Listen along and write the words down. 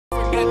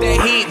got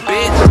that heat,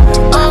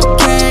 bitch.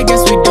 Okay,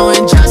 guess we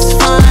doing just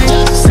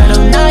fine. Said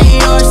I'm not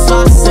yours, so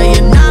I say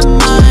you're not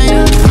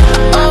mine.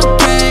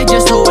 Okay,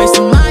 just a waste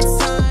of my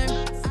time.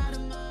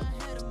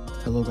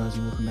 Hello guys,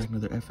 and welcome back to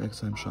another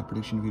FXM shop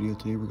prediction video.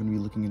 Today we're going to be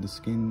looking into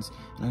skins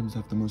and items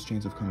that have the most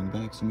chance of coming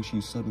back, so make sure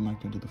you sub and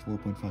like into the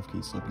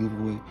 4.5k sub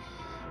giveaway.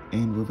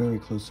 And we're very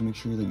close, so make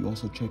sure that you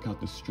also check out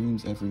the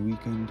streams every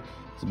weekend.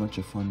 It's a bunch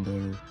of fun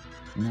there.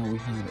 Now we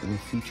have the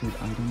featured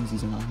items.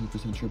 These are not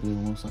 100% sure, but they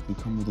will most likely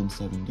come within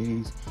 7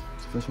 days.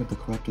 So first we have the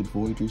Corrupted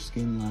Voyager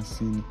skin, last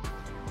seen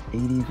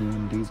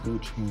 81 days ago,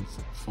 chance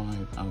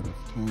 5 out of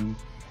 10.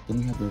 Then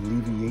we have the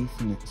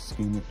Leviathan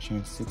skin,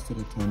 chance 6 out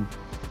of 10,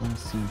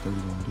 last seen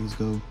 31 days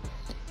ago.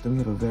 Then we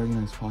have a very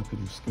nice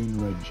popular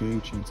skin, Red J,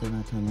 chance 7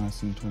 out of 10,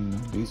 last seen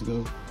 29 days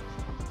ago.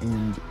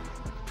 And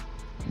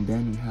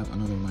then we have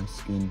another nice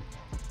skin,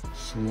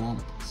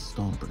 Swamp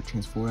Stomper,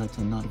 chance 4 out of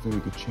 10, not a very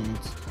good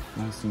chance,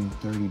 last seen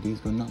 30 days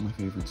ago, not my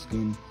favorite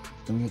skin.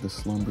 Then we have the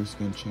Slumber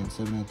skin, chance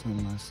 7 out of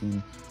 10, last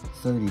seen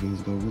 30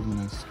 days ago, really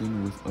nice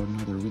skin with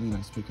another really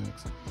nice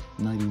pickaxe,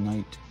 Nighty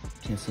Night,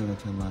 chance 7 out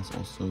of 10, last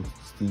also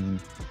seen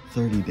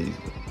 30 days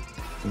ago.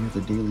 Then we have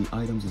the daily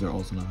items. These are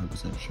also not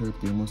 100% sure,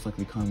 but they'll most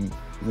likely come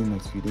within the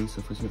next few days.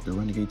 So first we have the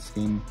Renegade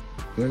skin,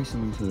 very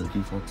similar to the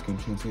default skin,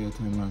 chance 8 out of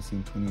 10, last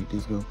seen 28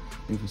 days ago.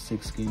 We have a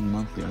 6 skin,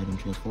 monthly item,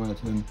 chance 4 out of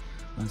 10,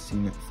 last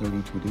seen at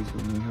 32 days ago.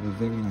 And then we have a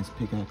very nice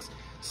pickaxe,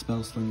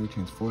 Spell Slinger,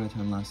 chance 4 out of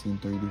 10, last seen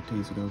 38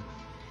 days ago.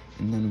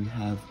 And then we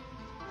have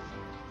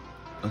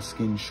a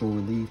skin, Shore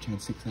Relief,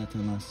 chance 6 out of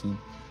 10, last seen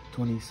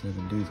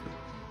 27 days ago.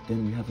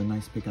 Then we have a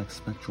nice pickaxe,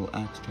 Spectral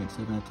Axe, chance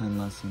 7 out of 10,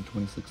 last seen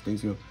 26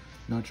 days ago.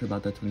 Not sure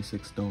about that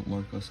 26, don't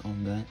mark us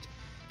on that.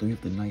 Then we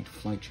have the Night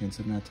Flight, chance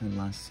 7 out of 10,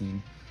 last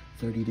seen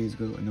 30 days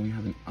ago. And then we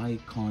have an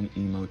Icon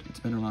emote. It's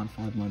been around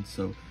 5 months,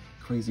 so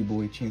Crazy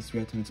Boy, chance 3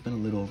 out of 10. It's been a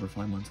little over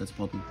 5 months, that's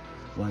probably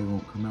why it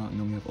won't come out. And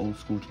then we have Old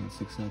School, chance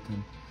 6 out of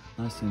 10,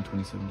 last seen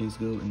 27 days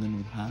ago. And then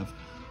we have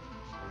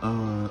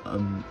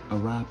a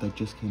rap that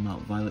just came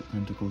out, Violet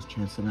Tentacles,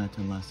 chance 7 out of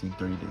 10, last seen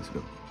 30 days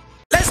ago.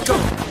 Let's go!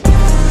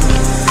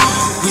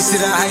 We see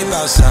the hype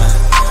outside,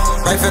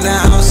 right from the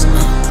house.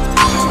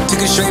 Took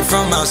it straight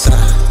from outside,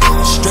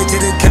 straight to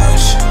the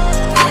couch.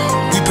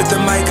 We put the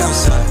mic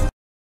outside.